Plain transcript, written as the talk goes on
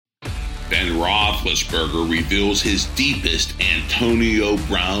Ben Roethlisberger reveals his deepest Antonio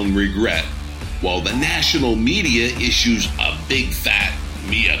Brown regret, while the national media issues a big fat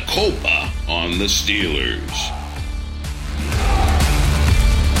mea culpa on the Steelers.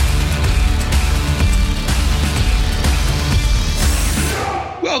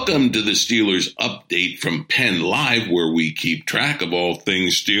 Welcome to the Steelers Update from Penn Live, where we keep track of all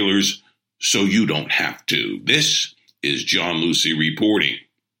things Steelers so you don't have to. This is John Lucy reporting.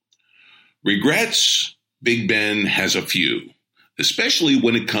 Regrets? Big Ben has a few, especially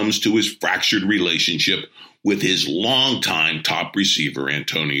when it comes to his fractured relationship with his longtime top receiver,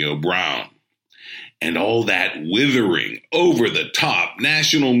 Antonio Brown. And all that withering, over-the-top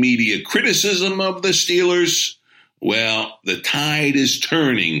national media criticism of the Steelers, well, the tide is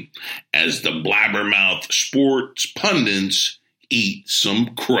turning as the blabbermouth sports pundits eat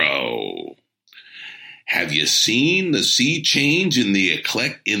some crow. Have you seen the sea change in the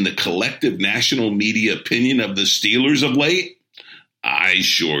collective national media opinion of the Steelers of late? I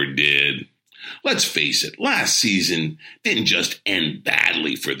sure did. Let's face it, last season didn't just end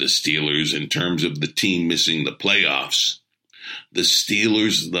badly for the Steelers in terms of the team missing the playoffs. The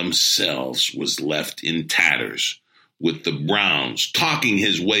Steelers themselves was left in tatters, with the Browns talking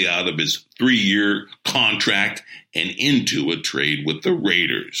his way out of his 3-year contract and into a trade with the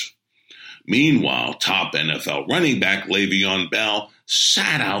Raiders. Meanwhile, top NFL running back Le'Veon Bell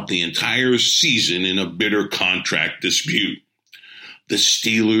sat out the entire season in a bitter contract dispute. The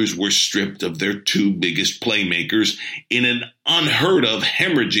Steelers were stripped of their two biggest playmakers in an unheard-of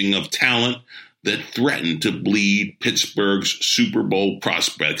hemorrhaging of talent that threatened to bleed Pittsburgh's Super Bowl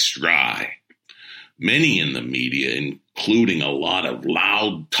prospects dry. Many in the media, including a lot of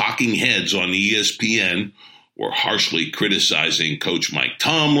loud talking heads on ESPN, were harshly criticizing Coach Mike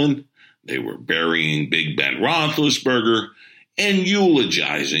Tomlin. They were burying Big Ben Roethlisberger and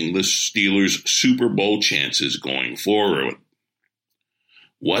eulogizing the Steelers' Super Bowl chances going forward.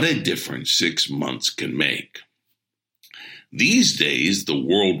 What a difference 6 months can make. These days, the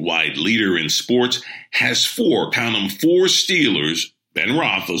worldwide leader in sports has four Steelers: Ben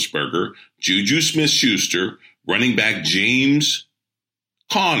Roethlisberger, Juju Smith-Schuster, running back James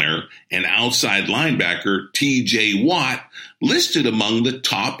Conner, and outside linebacker T.J. Watt listed among the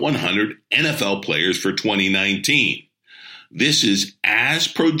top 100 NFL players for 2019. This is as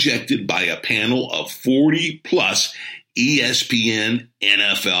projected by a panel of 40-plus ESPN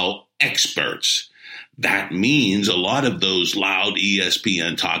NFL experts. That means a lot of those loud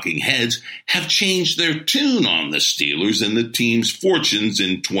ESPN talking heads have changed their tune on the Steelers and the team's fortunes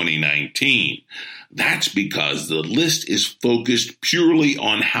in 2019. That's because the list is focused purely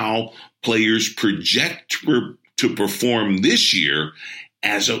on how players project to perform this year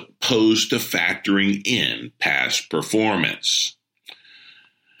as opposed to factoring in past performance.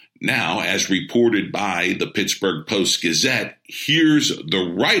 Now, as reported by the Pittsburgh Post-Gazette, here's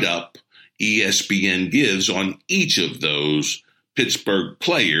the write-up ESPN gives on each of those Pittsburgh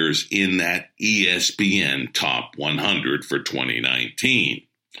players in that ESPN Top 100 for 2019.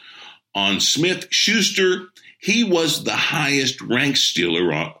 On Smith-Schuster, he was the highest-ranked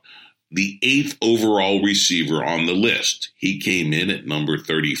Steeler, the 8th overall receiver on the list. He came in at number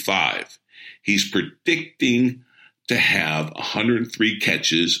 35. He's predicting to have 103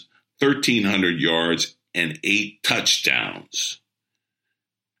 catches, 1,300 yards, and 8 touchdowns.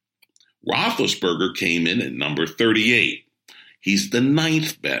 Roethlisberger came in at number 38. He's the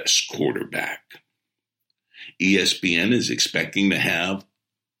 9th best quarterback. ESPN is expecting to have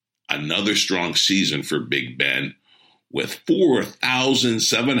another strong season for Big Ben with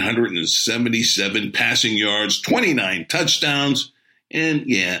 4,777 passing yards, 29 touchdowns, and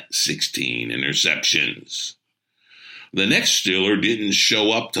 16 interceptions. The next Steeler didn't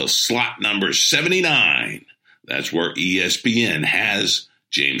show up till slot number 79. That's where ESPN has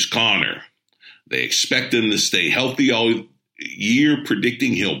James Conner. They expect him to stay healthy all year,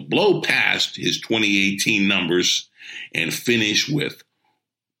 predicting he'll blow past his 2018 numbers and finish with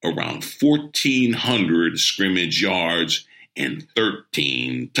around 1,400 scrimmage yards and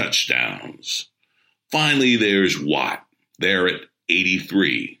 13 touchdowns. Finally, there's Watt, there at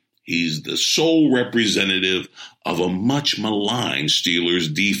 83. He's the sole representative of a much maligned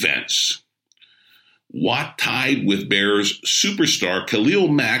Steelers defense. Watt tied with Bears superstar Khalil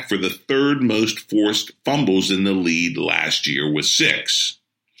Mack for the third most forced fumbles in the league last year with 6.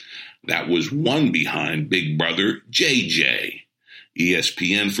 That was one behind big brother JJ.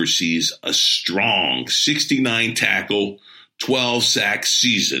 ESPN foresees a strong 69 tackle, 12 sack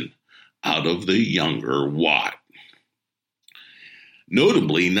season out of the younger Watt.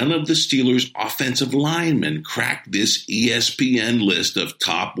 Notably, none of the Steelers' offensive linemen cracked this ESPN list of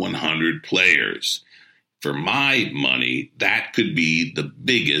top 100 players. For my money, that could be the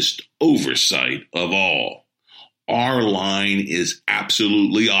biggest oversight of all. Our line is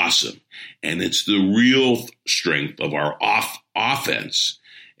absolutely awesome, and it's the real strength of our offense,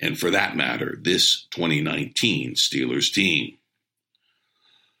 and for that matter, this 2019 Steelers team.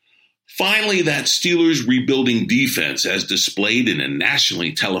 Finally, that Steelers rebuilding defense, as displayed in a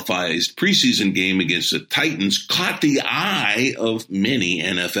nationally televised preseason game against the Titans, caught the eye of many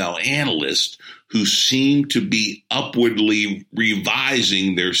NFL analysts who seem to be upwardly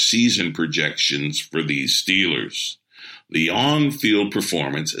revising their season projections for these Steelers. The on-field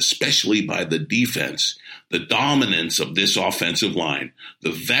performance, especially by the defense, the dominance of this offensive line,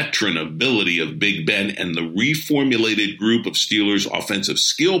 the veteran ability of Big Ben, and the reformulated group of Steelers offensive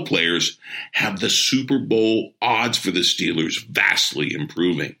skill players have the Super Bowl odds for the Steelers vastly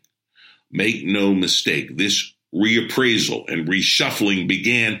improving. Make no mistake, this reappraisal and reshuffling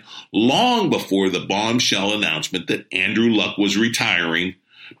began long before the bombshell announcement that Andrew Luck was retiring,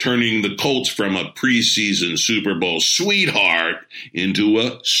 turning the Colts from a preseason Super Bowl sweetheart into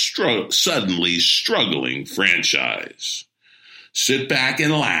a suddenly struggling franchise. Sit back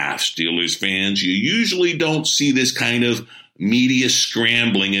and laugh, Steelers fans. You usually don't see this kind of media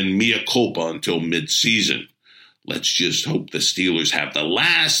scrambling and mea culpa until midseason. Let's just hope the Steelers have the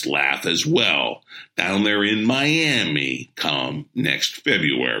last laugh as well down there in Miami come next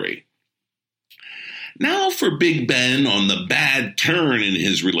February. Now for Big Ben on the bad turn in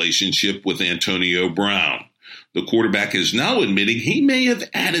his relationship with Antonio Brown. The quarterback is now admitting he may have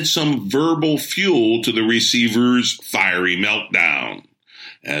added some verbal fuel to the receiver's fiery meltdown.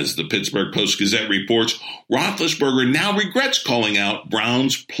 As the Pittsburgh Post-Gazette reports, Roethlisberger now regrets calling out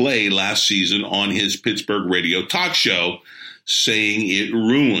Brown's play last season on his Pittsburgh radio talk show, saying it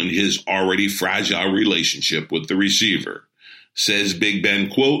ruined his already fragile relationship with the receiver. Says Big Ben,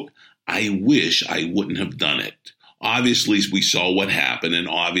 quote, "I wish I wouldn't have done it. Obviously, we saw what happened, and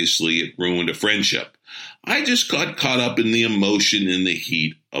obviously it ruined a friendship. I just got caught up in the emotion and the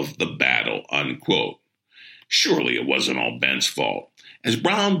heat of the battle," unquote. Surely it wasn't all Ben's fault. As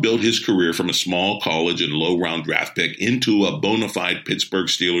Brown built his career from a small college and low-round draft pick into a bona fide Pittsburgh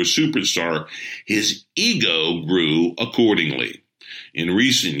Steelers superstar, his ego grew accordingly. In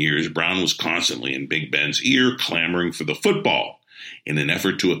recent years, Brown was constantly in Big Ben's ear, clamoring for the football. In an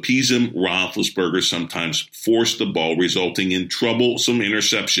effort to appease him, Roethlisberger sometimes forced the ball, resulting in troublesome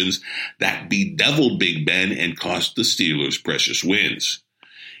interceptions that bedeviled Big Ben and cost the Steelers precious wins.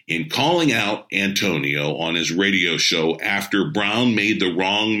 In calling out Antonio on his radio show after Brown made the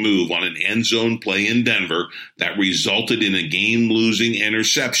wrong move on an end zone play in Denver that resulted in a game-losing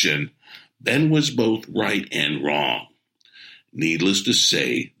interception, Ben was both right and wrong. Needless to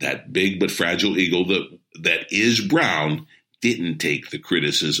say, that big but fragile ego that is Brown didn't take the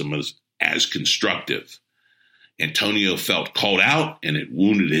criticism as constructive. Antonio felt called out, and it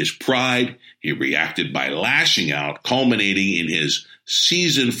wounded his pride. He reacted by lashing out, culminating in his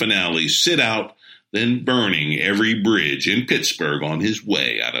season finale sit-out, then burning every bridge in Pittsburgh on his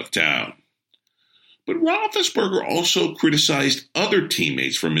way out of town. But Roethlisberger also criticized other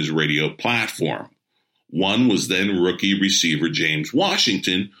teammates from his radio platform. One was then rookie receiver James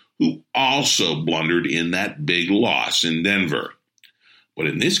Washington, who also blundered in that big loss in Denver. But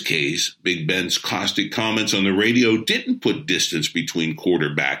in this case, Big Ben's caustic comments on the radio didn't put distance between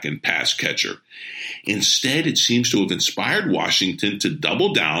quarterback and pass catcher. Instead, it seems to have inspired Washington to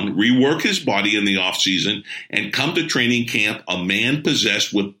double down, rework his body in the offseason, and come to training camp a man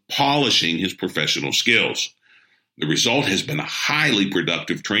possessed with polishing his professional skills. The result has been a highly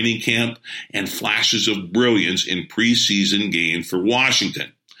productive training camp and flashes of brilliance in preseason games for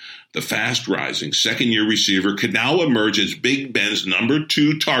Washington. The fast-rising second-year receiver could now emerge as Big Ben's number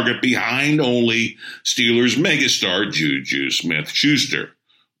 2 target behind only Steelers megastar Juju Smith-Schuster.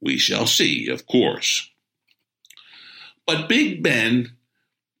 We shall see, of course. But Big Ben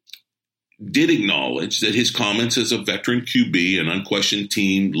did acknowledge that his comments as a veteran QB and unquestioned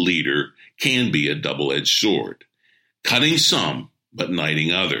team leader can be a double-edged sword, cutting some but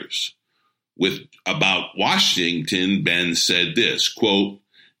knighting others. About Washington, Ben said this, quote,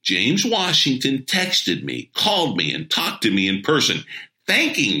 "James Washington texted me, called me, and talked to me in person,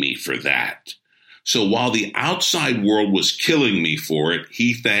 thanking me for that. So while the outside world was killing me for it,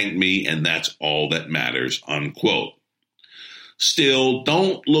 he thanked me, and that's all that matters," unquote. Still,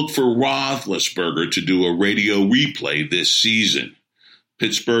 don't look for Roethlisberger to do a radio replay this season.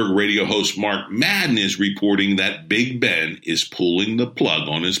 Pittsburgh radio host Mark Madden is reporting that Big Ben is pulling the plug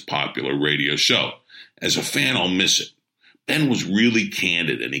on his popular radio show. As a fan, I'll miss it. Ben was really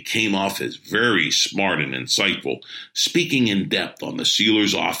candid, and he came off as very smart and insightful, speaking in depth on the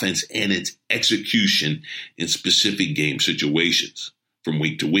Steelers' offense and its execution in specific game situations from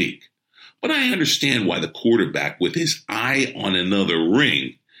week to week. But I understand why the quarterback with his eye on another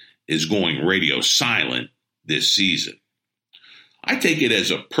ring is going radio silent this season. I take it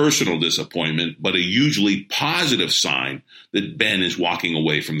as a personal disappointment, but a usually positive sign that Ben is walking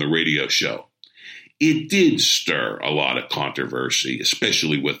away from the radio show. It did stir a lot of controversy,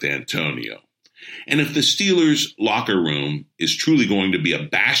 especially with Antonio. And if the Steelers' locker room is truly going to be a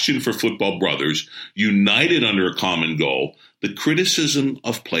bastion for football brothers, united under a common goal, the criticism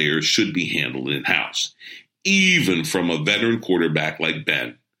of players should be handled in-house, even from a veteran quarterback like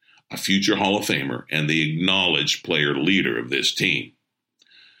Ben, a future Hall of Famer and the acknowledged player leader of this team.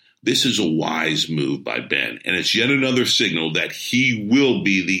 This is a wise move by Ben, and it's yet another signal that he will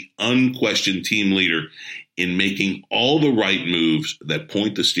be the unquestioned team leader in making all the right moves that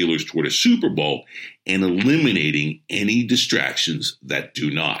point the Steelers toward a Super Bowl and eliminating any distractions that do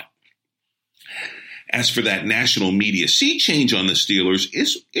not. As for that national media sea change on the Steelers,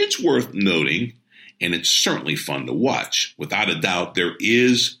 it's worth noting, and it's certainly fun to watch. Without a doubt, there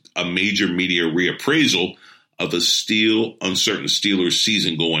is a major media reappraisal of a still uncertain Steelers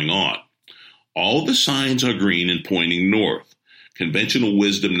season going on. All the signs are green and pointing north. Conventional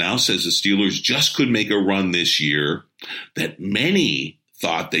wisdom now says the Steelers just could make a run this year that many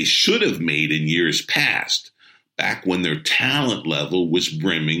thought they should have made in years past, back when their talent level was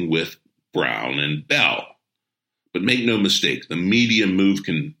brimming with Brown and Bell. But make no mistake, the media mood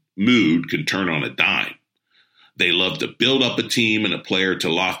can turn on a dime. They love to build up a team and a player to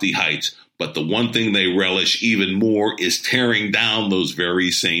lofty heights, but the one thing they relish even more is tearing down those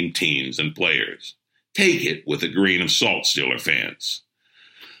very same teams and players. Take it with a grain of salt, Steeler fans.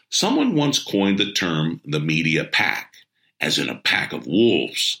 Someone once coined the term the media pack, as in a pack of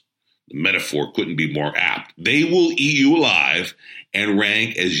wolves. The metaphor couldn't be more apt. They will eat you alive and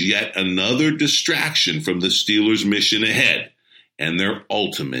rank as yet another distraction from the Steelers' mission ahead and their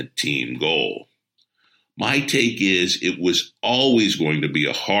ultimate team goal. My take is it was always going to be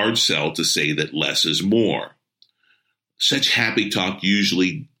a hard sell to say that less is more. Such happy talk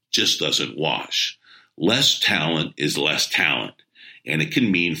usually just doesn't wash. Less talent is less talent, and it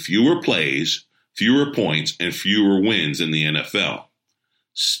can mean fewer plays, fewer points, and fewer wins in the NFL.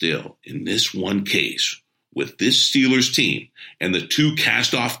 Still, in this one case, with this Steelers team and the two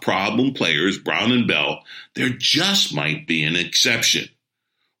cast-off problem players, Brown and Bell, there just might be an exception.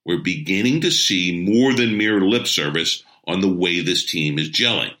 We're beginning to see more than mere lip service on the way this team is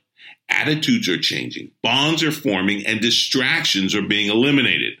gelling. Attitudes are changing, bonds are forming, and distractions are being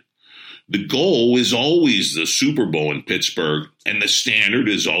eliminated. The goal is always the Super Bowl in Pittsburgh, and the standard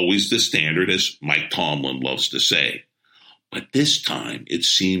is always the standard, as Mike Tomlin loves to say. But this time, it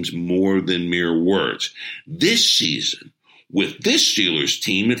seems more than mere words. This season, with this Steelers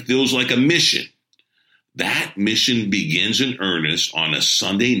team, it feels like a mission. That mission begins in earnest on a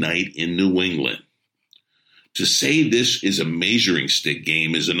Sunday night in New England. To say this is a measuring stick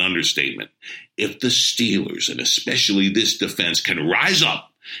game is an understatement. If the Steelers, and especially this defense, can rise up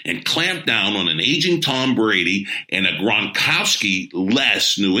and clamp down on an aging Tom Brady and a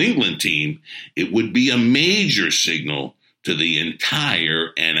Gronkowski-less New England team, it would be a major signal to the entire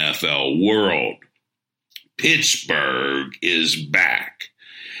NFL world. Pittsburgh is back.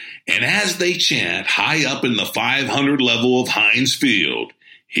 And as they chant high up in the 500 level of Heinz Field,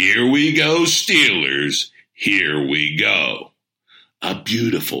 "Here we go, Steelers, here we go." A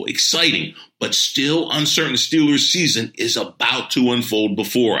beautiful, exciting, but still uncertain Steelers season is about to unfold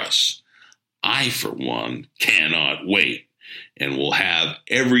before us. I, for one, cannot wait. And we'll have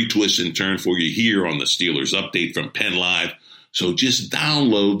every twist and turn for you here on the Steelers Update from Penn Live. So just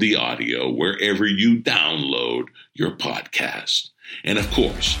download the audio wherever you download your podcast. And of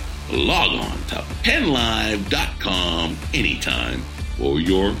course, log on to PennLive.com anytime for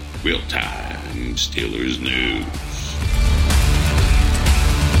your real-time Steelers news.